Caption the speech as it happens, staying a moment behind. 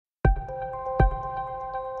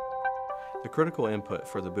The critical input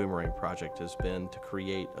for the Boomerang project has been to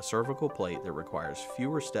create a cervical plate that requires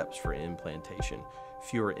fewer steps for implantation,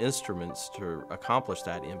 fewer instruments to accomplish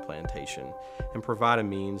that implantation, and provide a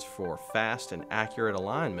means for fast and accurate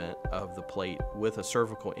alignment of the plate with a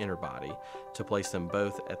cervical interbody to place them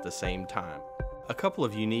both at the same time. A couple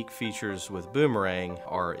of unique features with Boomerang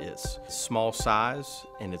are its small size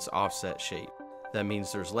and its offset shape. That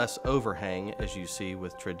means there's less overhang, as you see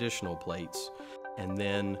with traditional plates. And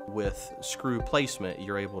then with screw placement,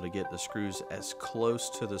 you're able to get the screws as close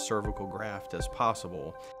to the cervical graft as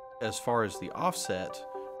possible. As far as the offset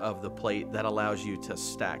of the plate, that allows you to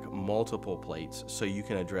stack multiple plates so you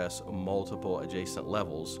can address multiple adjacent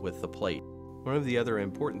levels with the plate. One of the other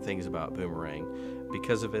important things about Boomerang,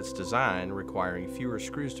 because of its design requiring fewer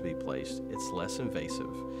screws to be placed, it's less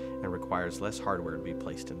invasive and requires less hardware to be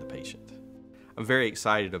placed in the patient. I'm very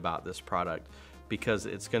excited about this product because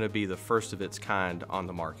it's going to be the first of its kind on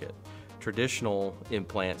the market. Traditional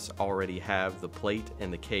implants already have the plate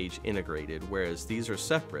and the cage integrated, whereas these are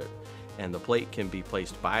separate and the plate can be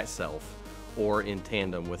placed by itself or in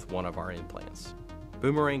tandem with one of our implants.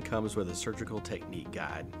 Boomerang comes with a surgical technique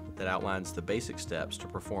guide that outlines the basic steps to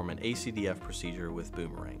perform an ACDF procedure with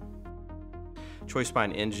Boomerang.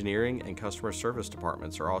 ChoiceSpine engineering and customer service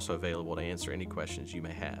departments are also available to answer any questions you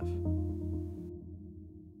may have.